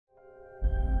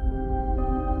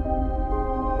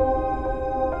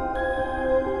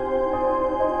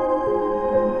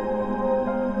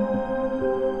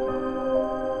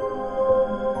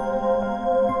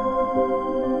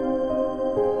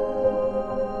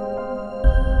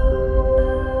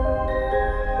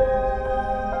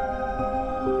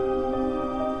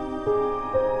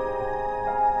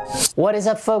What is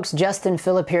up, folks? Justin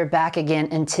Phillip here, back again,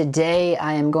 and today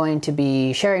I am going to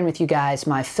be sharing with you guys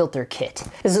my filter kit.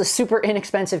 This is a super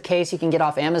inexpensive case you can get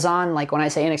off Amazon. Like, when I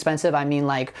say inexpensive, I mean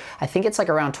I think it's like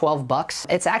around 12 bucks.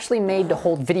 It's actually made to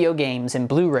hold video games and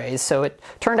Blu-rays, so it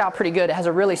turned out pretty good. It has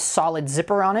a really solid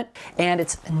zipper on it, and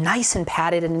it's nice and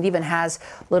padded, and it even has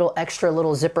extra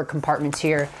little zipper compartments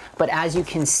here. But as you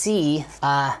can see,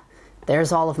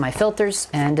 there's all of my filters,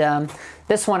 and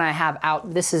this one I have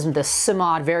out. This is the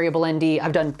Simmod Variable ND.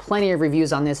 I've done plenty of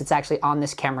reviews on this. It's actually on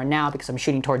this camera now because I'm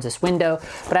shooting towards this window.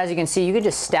 But as you can see, you can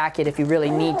just stack it if you really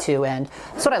need to, and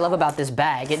that's what I love about this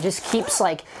bag. It just keeps,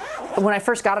 like, when I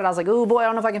first got it, I was like, oh boy, I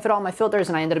don't know if I can fit all my filters,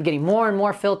 and I ended up getting more and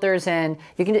more filters, and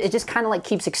it just kind of like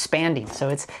keeps expanding. So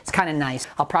it's kind of nice.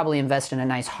 I'll probably invest in a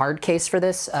nice hard case for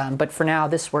this, but for now,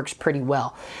 this works pretty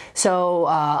well.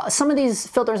 So some of these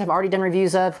filters I've already done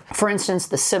reviews of. For instance,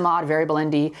 the Simmod Variable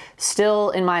ND, still,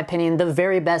 in my opinion, the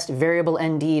very best variable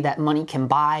ND that money can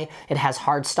buy. It has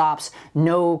hard stops,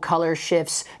 no color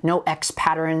shifts, no X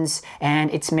patterns, and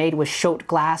it's made with Schott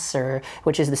glass,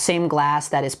 which is the same glass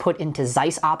that is put into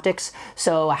Zeiss optics.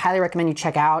 So I highly recommend you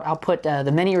check out. I'll put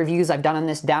the many reviews I've done on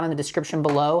this down in the description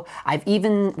below. I've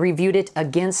even reviewed it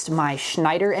against my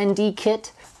Schneider ND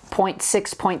kit.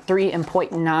 0.6, 0.3, and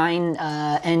 0.9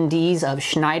 NDs of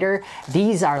Schneider.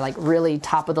 These are like really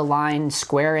top of the line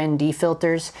square ND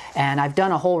filters, and I've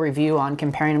done a whole review on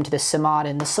comparing them to the Simmod,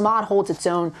 and the Simmod holds its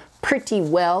own pretty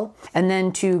well. And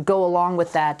then to go along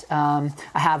with that, I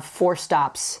have 4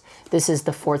 stops. This is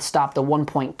the 4th stop, the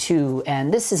 1.2,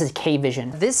 and this is a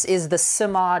K-Vision. This is the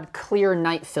Simmod Clear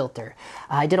Night Filter.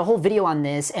 I did a whole video on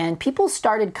this, and people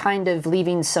started kind of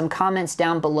leaving some comments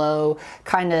down below,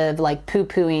 kind of like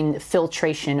poo-pooing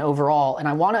filtration overall, and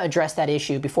I want to address that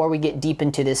issue before we get deep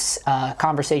into this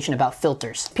conversation about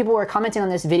filters. People were commenting on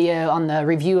this video, on the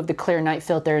review of the Clear Night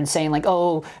Filter, and saying like,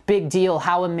 oh, big deal,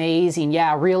 how amazing,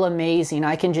 yeah, real amazing,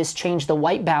 I can just change the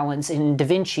white balance in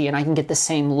DaVinci and I can get the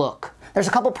same look. There's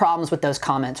a couple problems with those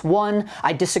comments. One,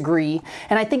 I disagree,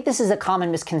 and I think this is a common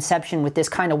misconception with this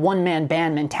kind of one-man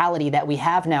band mentality that we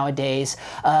have nowadays.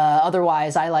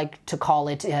 Otherwise, I like to call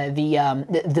it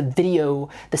the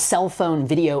cell phone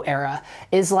video era,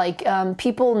 is like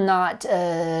people not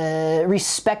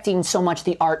respecting so much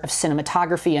the art of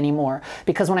cinematography anymore.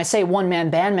 Because when I say one-man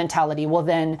band mentality, well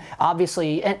then,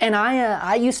 obviously, and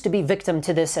I used to be victim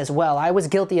to this as well. I was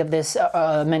guilty of this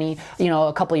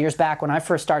a couple of years back when I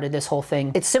first started this whole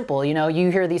thing. It's simple, you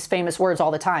hear these famous words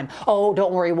all the time. Oh,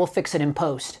 don't worry, we'll fix it in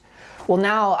post. Well,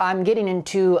 now I'm getting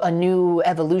into a new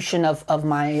evolution of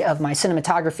my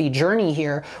cinematography journey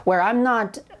here, where I'm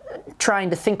not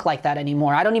trying to think like that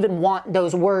anymore. I don't even want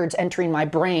those words entering my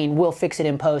brain, we'll fix it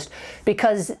in post,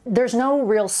 because there's no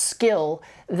real skill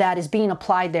that is being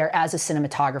applied there as a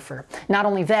cinematographer. Not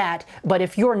only that, but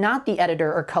if you're not the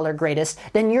editor or color gradist,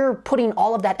 then you're putting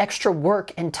all of that extra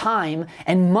work and time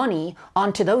and money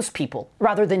onto those people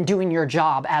rather than doing your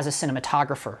job as a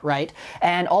cinematographer, right?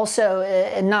 And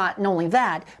also, not only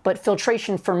that, but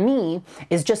filtration for me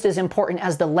is just as important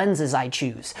as the lenses I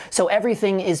choose. So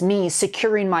everything is me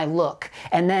securing my look,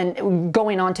 and then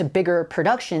going on to bigger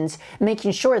productions,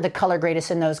 making sure the color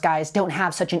gradists and those guys don't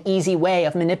have such an easy way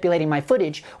of manipulating my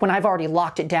footage when I've already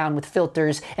locked it down with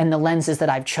filters and the lenses that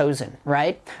I've chosen,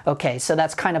 right? Okay, so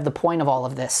that's kind of the point of all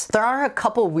of this. There are a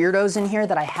couple weirdos in here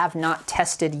that I have not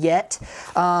tested yet.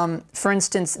 For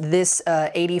instance, this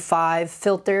 85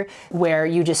 filter, where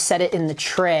you just set it in the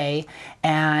tray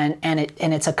and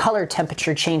it's a color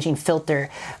temperature changing filter.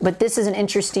 But this is an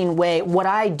interesting way. What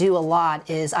I do a lot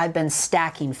is I've been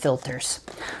stacking filters.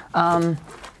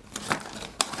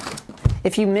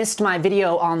 If you missed my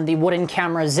video on the wooden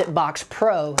camera ZipBox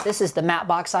Pro, this is the matte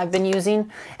box I've been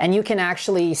using, and you can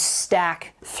actually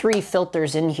stack 3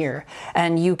 filters in here,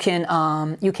 and you can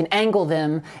angle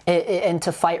them and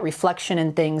to fight reflection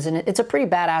and things, and it's a pretty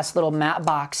badass little matte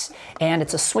box, and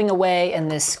it's a swing away,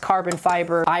 and this carbon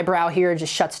fiber eyebrow here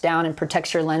just shuts down and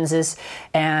protects your lenses,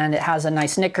 and it has a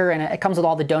nice nicker, and it comes with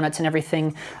all the donuts and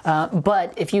everything.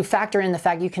 But if you factor in the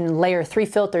fact you can layer 3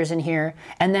 filters in here,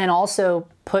 and then also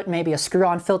put maybe a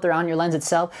screw-on filter on your lens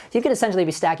itself, you could essentially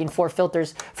be stacking 4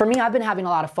 filters. For me, I've been having a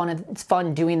lot of fun. It's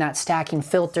fun doing that, stacking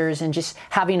filters and just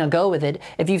having a go with it.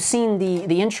 If you've seen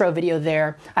the intro video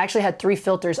there, I actually had 3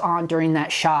 filters on during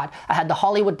that shot. I had the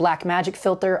Hollywood BlackMagic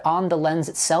filter on the lens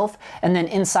itself, and then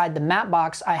inside the matte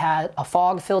box, I had a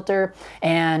fog filter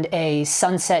and a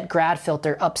sunset grad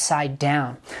filter upside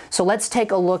down. So let's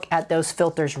take a look at those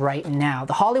filters right now.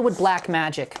 The Hollywood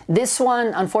BlackMagic. This one,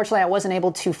 unfortunately, I wasn't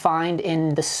able to find in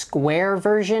in the square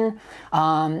version,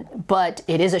 but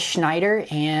it is a Schneider,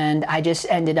 and I just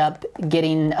ended up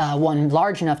getting one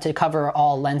large enough to cover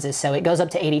all lenses, so it goes up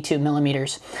to 82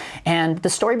 millimeters. And the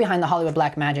story behind the Hollywood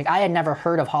BlackMagic, I had never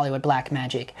heard of Hollywood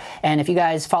BlackMagic, and if you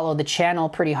guys follow the channel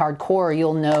pretty hardcore,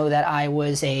 you'll know that I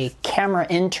was a camera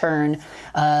intern,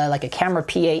 like a camera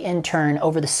PA intern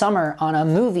over the summer on a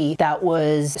movie that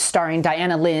was starring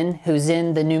Diana Lynn, who's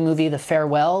in the new movie The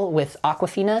Farewell with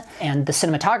Awkwafina, and the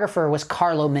cinematographer was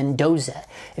Carlo Mendoza.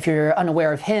 If you're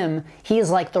unaware of him, he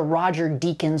is like the Roger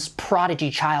Deakins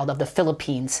prodigy child of the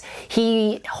Philippines.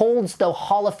 He holds the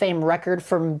Hall of Fame record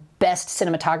for Best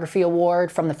Cinematography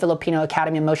Award from the Filipino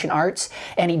Academy of Motion Arts,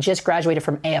 and he just graduated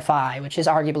from AFI, which is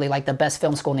arguably like the best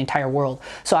film school in the entire world.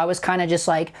 So I was kind of just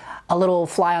like a little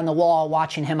fly on the wall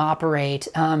watching him operate,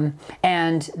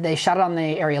 and they shot it on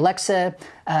the Arri Alexa,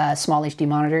 small HD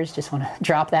monitors, just want to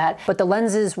drop that. But the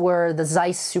lenses were the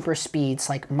Zeiss Super Speeds,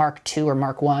 like Mark II or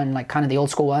Mark I, like kind of the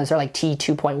old school ones. They're like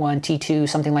T2.1, T2,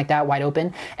 something like that, wide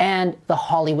open. And the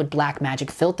Hollywood BlackMagic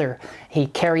filter. He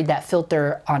carried that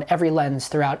filter on every lens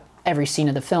throughout every scene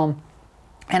of the film.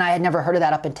 And I had never heard of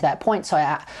that up until that point, so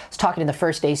I was talking to the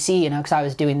first AC, you know, because I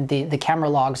was doing the camera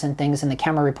logs and things and the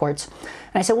camera reports.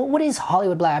 And I said, well, what is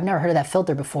Hollywood Black? I've never heard of that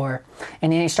filter before.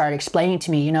 And then he started explaining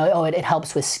to me, you know, oh, it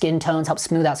helps with skin tones, helps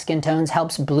smooth out skin tones,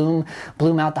 helps bloom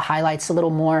out the highlights a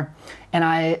little more.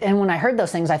 And when I heard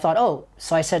those things, I thought, oh,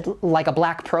 so I said, like a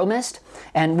Black Pro Mist?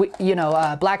 And, you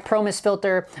know, Black Pro Mist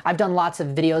filter, I've done lots of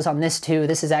videos on this too.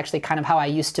 This is actually kind of how I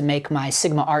used to make my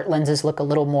Sigma Art lenses look a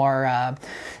little more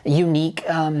unique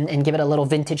and give it a little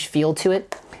vintage feel to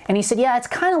it. And he said, yeah, it's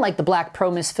kind of like the Black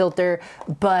Pro Mist filter,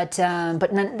 but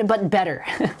better.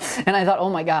 And I thought, oh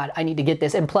my God, I need to get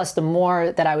this. And plus, the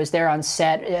more that I was there on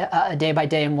set day by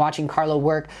day and watching Carlo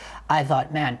work, I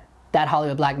thought, man, that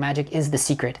Hollywood BlackMagic is the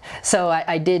secret. So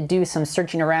I did do some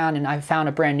searching around, and I found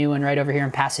a brand new one right over here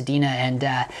in Pasadena. And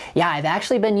yeah, I've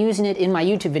actually been using it in my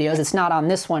YouTube videos. It's not on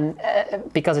this one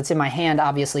because it's in my hand,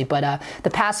 obviously, but the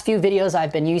past few videos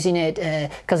I've been using it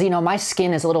because, you know, my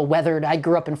skin is a little weathered. I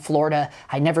grew up in Florida.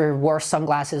 I never wore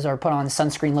sunglasses or put on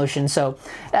sunscreen lotion. So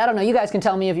I don't know, you guys can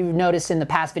tell me if you've noticed in the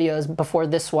past videos before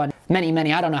this one,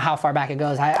 many, I don't know how far back it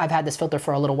goes. I've had this filter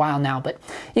for a little while now, but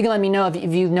you can let me know if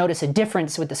you notice a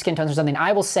difference with the skin tones or something.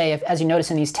 I will say, as you notice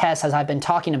in these tests, as I've been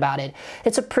talking about it,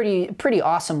 it's a pretty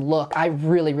awesome look. I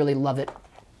really love it.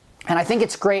 And I think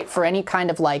it's great for any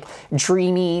kind of like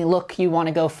dreamy look you want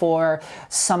to go for,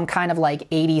 some kind of like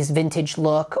 80s vintage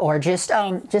look, or just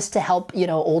to help, you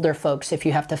know, older folks if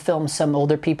you have to film some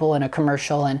older people in a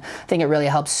commercial. And I think it really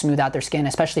helps smooth out their skin,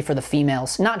 especially for the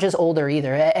females. Not just older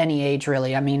either, at any age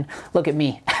really. I mean, look at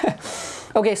me.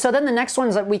 Okay, so then the next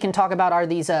ones that we can talk about are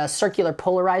these circular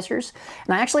polarizers.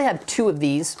 And I actually have two of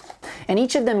these, and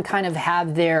each of them kind of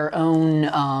have their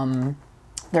own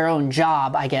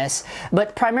job, I guess.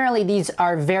 But primarily these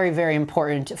are very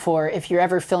important for if you're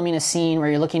ever filming a scene where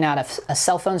you're looking at a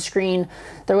cell phone screen.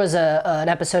 There was an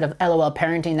episode of LOL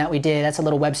Parenting that we did. That's a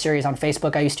little web series on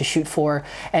Facebook I used to shoot for.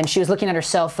 And she was looking at her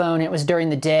cell phone. It was during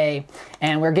the day,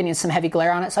 and we were getting some heavy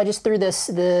glare on it. So I just threw the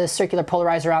circular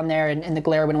polarizer on there, and the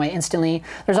glare went away instantly.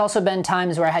 There's also been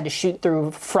times where I had to shoot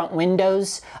through front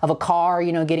windows of a car,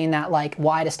 you know, getting that like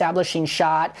wide establishing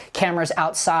shot, cameras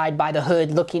outside by the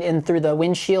hood looking in through the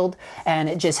windshield, and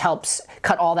it just helps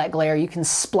cut all that glare. You can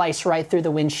splice right through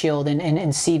the windshield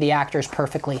and see the actors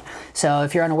perfectly. So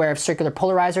if you're unaware of circular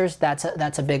polarizers,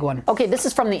 that's a big one. Okay, this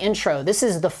is from the intro. This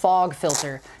is the fog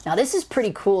filter. Now this is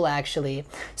pretty cool actually.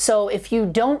 So if you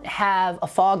don't have a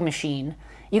fog machine,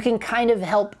 you can kind of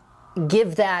help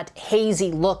give that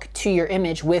hazy look to your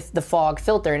image with the fog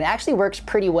filter. And it actually works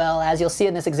pretty well, as you'll see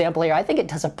in this example here. I think it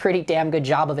does a pretty damn good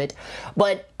job of it.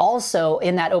 But also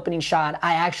in that opening shot,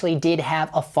 I actually did have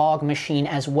a fog machine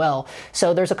as well.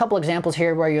 So there's a couple examples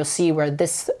here where you'll see where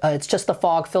this it's just the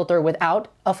fog filter without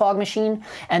a fog machine,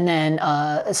 and then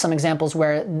some examples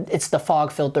where it's the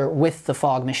fog filter with the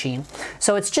fog machine.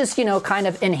 So it's just, you know, kind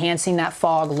of enhancing that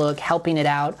fog look, helping it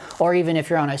out. Or even if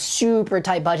you're on a super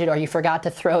tight budget or you forgot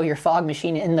to throw your fog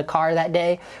machine in the car that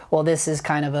day, well, this is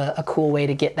kind of a cool way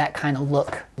to get that kind of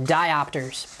look.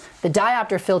 Diopters. The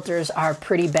diopter filters are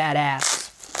pretty badass.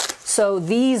 So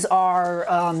these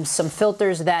are some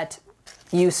filters that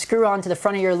you screw onto the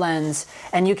front of your lens,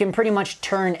 and you can pretty much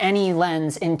turn any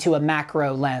lens into a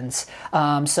macro lens.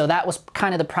 So that was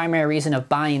kind of the primary reason of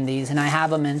buying these, and I have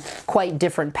them in quite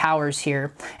different powers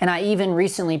here. And I even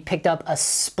recently picked up a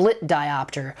split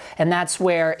diopter, and that's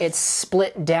where it's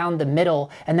split down the middle,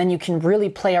 and then you can really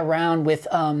play around with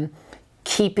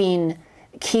keeping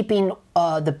keeping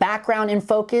the background in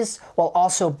focus while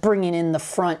also bringing in the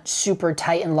front super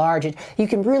tight and large. You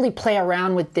can really play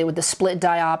around with the split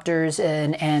diopters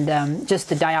and just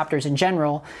the diopters in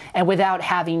general, and without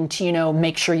having to, you know,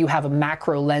 make sure you have a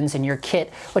macro lens in your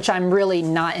kit, which I'm really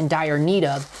not in dire need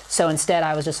of. So instead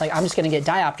I was just like, I'm just gonna get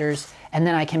diopters, and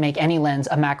then I can make any lens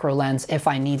a macro lens if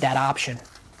I need that option.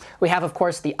 We have, of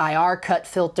course, the IR cut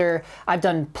filter. I've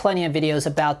done plenty of videos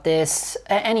about this.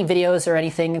 Any videos or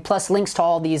anything, plus links to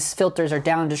all these filters are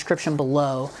down in the description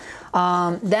below.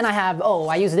 Then I have,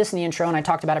 I used this in the intro and I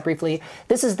talked about it briefly.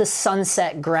 This is the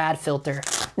sunset grad filter.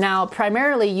 Now,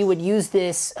 primarily you would use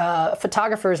this,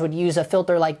 photographers would use a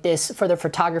filter like this for their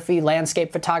photography,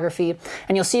 landscape photography,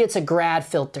 and you'll see it's a grad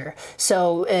filter.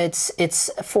 So it's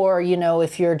for, you know,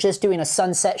 if you're just doing a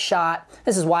sunset shot,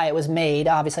 this is why it was made,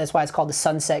 obviously that's why it's called the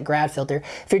sunset grad filter.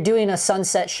 If you're doing a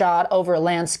sunset shot over a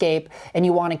landscape and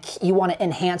you want to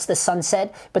enhance the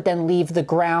sunset, but then leave the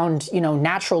ground, you know,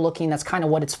 natural looking, that's kind of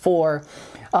what it's for.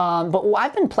 But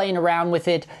I've been playing around with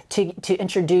it to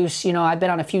introduce, you know, I've been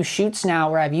on a few shoots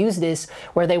now where I've used this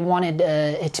where they wanted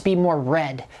it to be more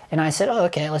red. And I said, oh,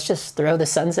 okay, let's just throw the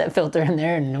sunset filter in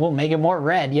there and we'll make it more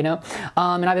red, you know.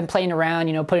 And I've been playing around,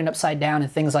 you know, putting it upside down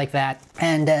and things like that.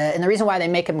 And the reason why they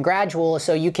make them gradual is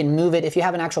so you can move it. If you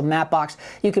have an actual matte box,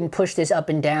 you can push this up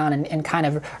and down and kind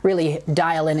of really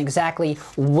dial in exactly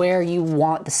where you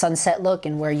want the sunset look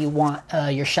and where you want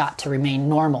your shot to remain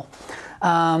normal.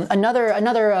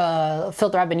 Another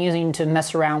filter I've been using to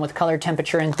mess around with color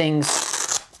temperature and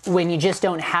things when you just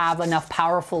don't have enough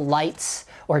powerful lights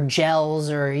or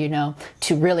gels or, you know,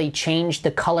 to really change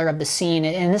the color of the scene.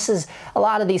 And this is, a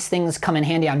lot of these things come in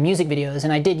handy on music videos,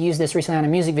 and I did use this recently on a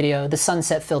music video, the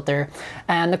sunset filter.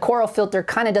 And the coral filter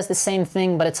kind of does the same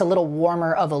thing, but it's a little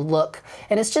warmer of a look.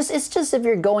 And it's just if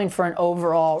you're going for an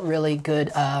overall really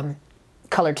good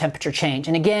color temperature change.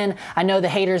 And again, I know the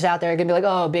haters out there are gonna be like,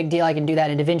 oh, big deal, I can do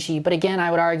that in DaVinci. But again, I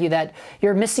would argue that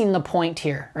you're missing the point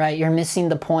here, right? You're missing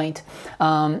the point.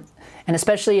 And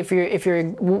especially if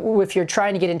you're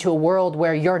trying to get into a world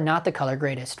where you're not the color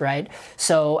greatest, right?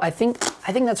 So I think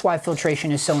that's why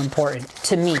filtration is so important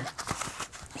to me.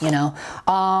 You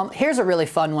know, here's a really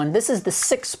fun one. This is the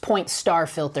 6-point star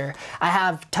filter. I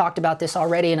have talked about this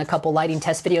already in a couple lighting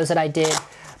test videos that I did.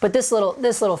 But this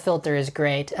little filter is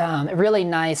great. Really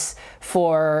nice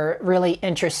for really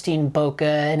interesting bokeh,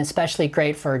 and especially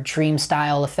great for dream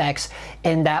style effects.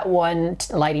 In that one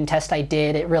lighting test I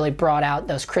did, it really brought out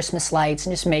those Christmas lights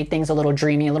and just made things a little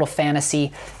dreamy, a little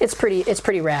fantasy. It's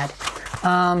pretty rad.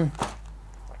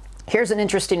 Here's an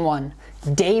interesting one,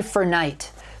 day for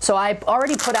night. So I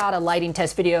already put out a lighting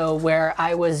test video where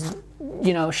I was,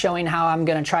 you know, showing how I'm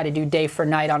gonna try to do day for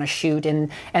night on a shoot,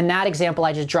 and that example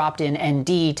I just dropped in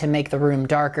ND to make the room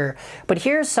darker. But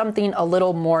here's something a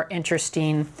little more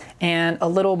interesting and a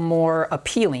little more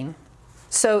appealing.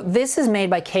 So this is made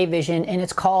by K-Vision, and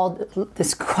it's called,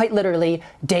 this quite literally,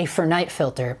 day for night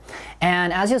filter.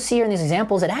 And as you'll see here in these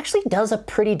examples, it actually does a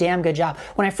pretty damn good job.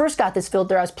 When I first got this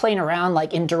filter, I was playing around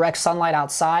like in direct sunlight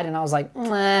outside, and I was like,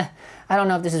 I don't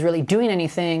know if this is really doing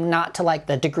anything, not to like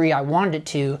the degree I wanted it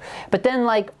to. But then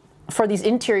like for these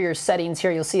interior settings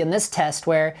here, you'll see in this test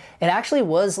where it actually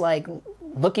was like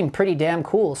looking pretty damn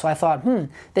cool. So I thought,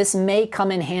 this may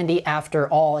come in handy after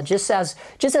all, just as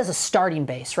a starting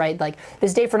base, right? Like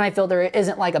this day for night filter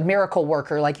isn't like a miracle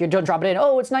worker, like you don't drop it in,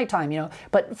 oh, it's nighttime, you know.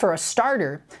 But for a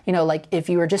starter, you know, like if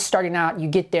you were just starting out, you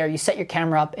get there, you set your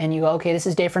camera up and you go, okay, this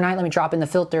is day for night, let me drop in the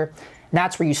filter.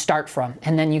 That's where you start from,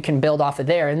 and then you can build off of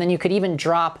there. And then you could even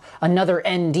drop another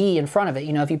ND in front of it.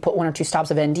 You know, if you put 1 or 2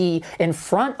 stops of ND in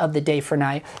front of the day for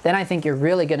night, then I think you're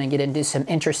really gonna get into some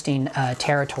interesting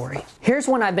territory. Here's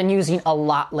one I've been using a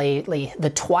lot lately, the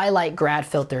Twilight Grad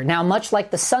filter. Now, much like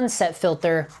the sunset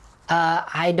filter,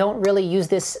 I don't really use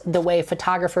this the way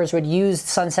photographers would use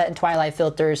sunset and twilight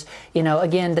filters. You know,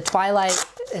 again, the twilight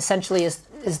essentially is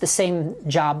the same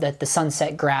job that the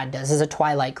sunset grad does, is a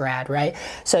twilight grad, right?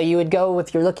 So you would go,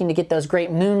 if you're looking to get those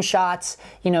great moon shots,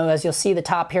 you know, as you'll see, the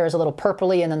top here is a little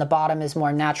purpley and then the bottom is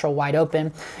more natural wide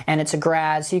open, and it's a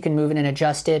grad, so you can move it and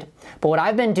adjust it. But what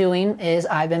I've been doing is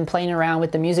I've been playing around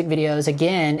with the music videos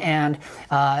again, and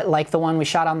like the one we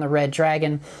shot on the Red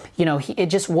Dragon, you know, it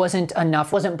just wasn't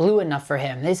enough, wasn't blue enough for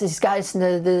him. These guys,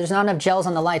 there's not enough gels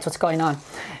on the lights, what's going on?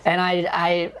 And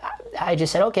I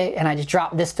just said, okay, and I just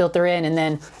dropped this filter in, and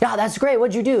then, yeah, that's great,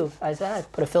 what'd you do? I said, I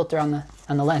put a filter on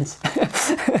the lens.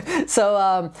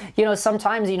 So, you know,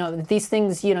 sometimes, you know, these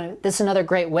things, you know, this is another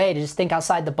great way to just think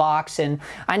outside the box. And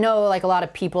I know like a lot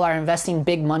of people are investing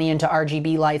big money into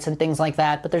RGB lights and things like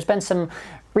that, but there's been some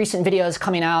recent videos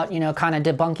coming out, you know, kind of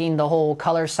debunking the whole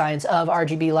color science of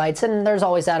RGB lights, and there's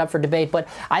always that up for debate, but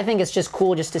I think it's just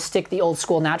cool just to stick the old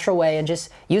school natural way and just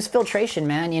use filtration,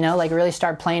 man, you know, like really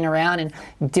start playing around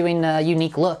and doing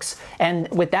unique looks. And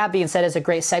with that being said, is a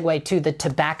great segue to the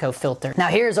tobacco filter. Now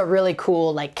here's a really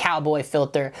cool like cowboy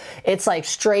filter. It's like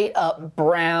straight up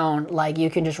brown, like you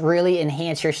can just really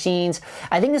enhance your scenes.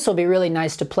 I think this will be really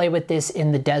nice to play with this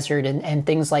in the desert and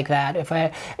things like that. If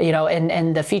I, you know,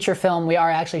 and the feature film, we are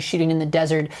actually shooting in the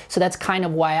desert, so that's kind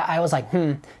of why I was like,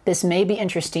 this may be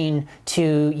interesting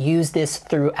to use this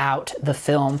throughout the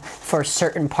film for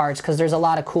certain parts, because there's a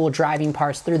lot of cool driving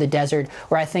parts through the desert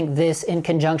where I think this in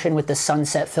conjunction with the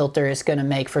sunset filter is going to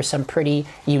make for some pretty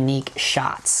unique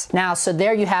shots. Now, so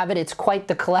there you have it. It's quite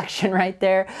the collection right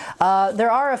there.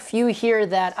 There are a few here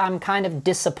that I'm kind of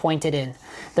disappointed in.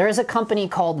 There is a company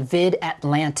called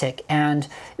VidAtlantic, and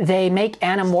they make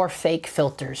anamorphic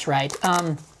filters, right?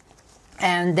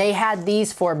 And they had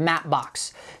these for matte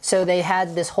box. So they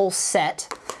had this whole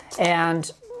set,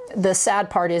 and the sad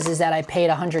part is that I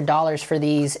paid $100 for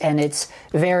these, and it's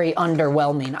very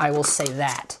underwhelming, I will say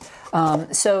that.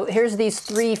 So here's these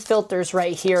 3 filters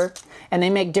right here, and they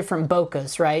make different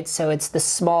bokehs, right? So it's the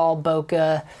small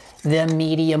bokeh, the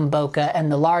medium bokeh,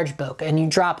 and the large bokeh, and you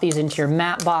drop these into your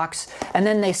matte box, and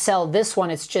then they sell this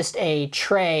one. It's just a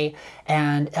tray,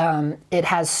 and it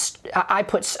has, I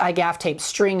gaff tape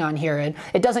string on here, and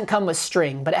it doesn't come with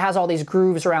string, but it has all these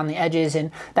grooves around the edges, and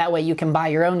that way you can buy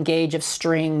your own gauge of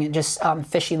string, just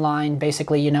fishing line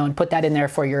basically, you know, and put that in there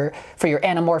for your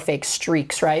anamorphic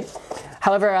streaks, right?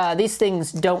 However, these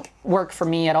things don't work for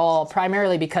me at all,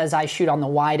 primarily because I shoot on the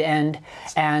wide end,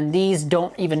 and these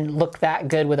don't even look that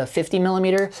good with a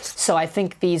 50mm, so I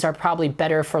think these are probably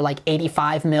better for like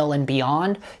 85mm and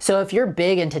beyond. So if you're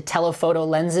big into telephoto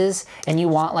lenses and you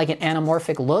want like an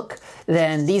anamorphic look,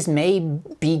 then these may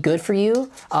be good for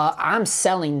you. I'm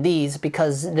selling these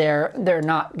because they're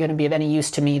not going to be of any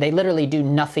use to me. They literally do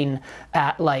nothing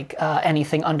at like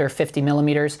anything under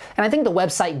 50mm, and I think the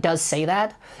website does say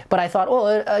that, but I thought,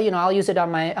 well, you know, I'll use it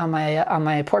on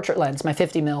my portrait lens, my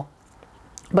 50mm.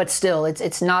 But still,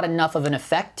 it's not enough of an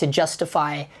effect to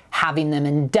justify having them,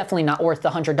 and definitely not worth the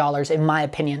 $100 in my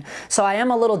opinion. So I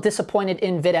am a little disappointed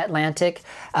in VidAtlantic.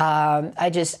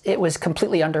 It was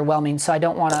completely underwhelming, so I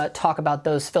don't want to talk about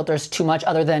those filters too much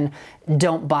other than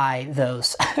don't buy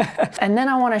those. And then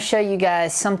I want to show you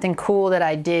guys something cool that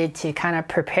I did to kind of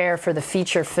prepare for the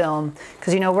feature film,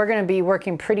 because you know we're going to be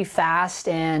working pretty fast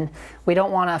and we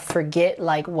don't want to forget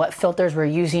like what filters we're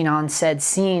using on said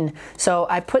scene. So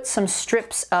I put some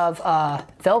strips of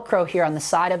Velcro here on the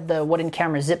side of the wooden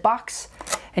camera zip box,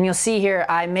 and you'll see here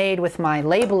I made with my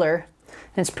labeler,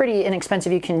 and it's pretty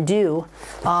inexpensive, you can do.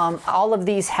 All of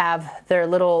these have their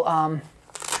little, on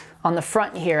the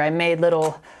front here I made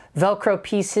little Velcro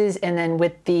pieces, and then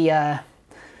with the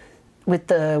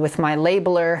with my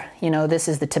labeler, you know, this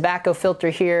is the tobacco filter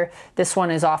here, this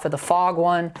one is off of the fog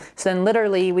one, so then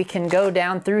literally we can go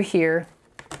down through here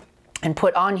and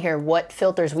put on here what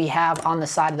filters we have on the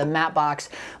side of the matte box,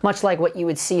 much like what you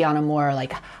would see on a more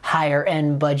like higher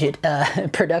end budget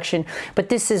production. But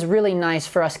this is really nice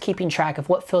for us keeping track of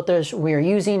what filters we're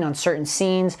using on certain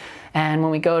scenes, and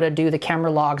when we go to do the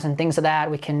camera logs and things of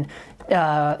that, we can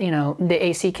you know, the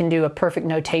AC can do a perfect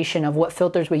notation of what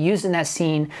filters we used in that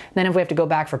scene. And then if we have to go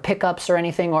back for pickups or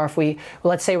anything, or if we,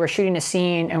 let's say we're shooting a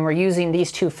scene and we're using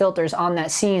these 2 filters on that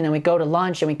scene, and we go to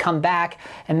lunch and we come back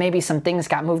and maybe some things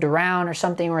got moved around or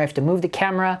something, or we have to move the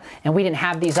camera and we didn't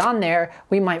have these on there,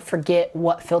 we might forget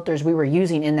what filters we were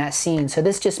using in that scene. So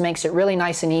this just makes it really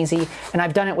nice and easy, and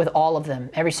I've done it with all of them.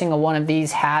 Every single one of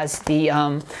these has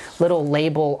the little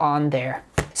label on there.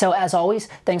 So as always,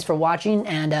 thanks for watching,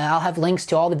 and I'll have links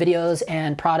to all the videos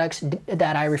and products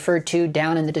that I referred to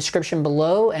down in the description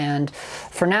below. And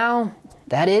for now,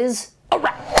 that is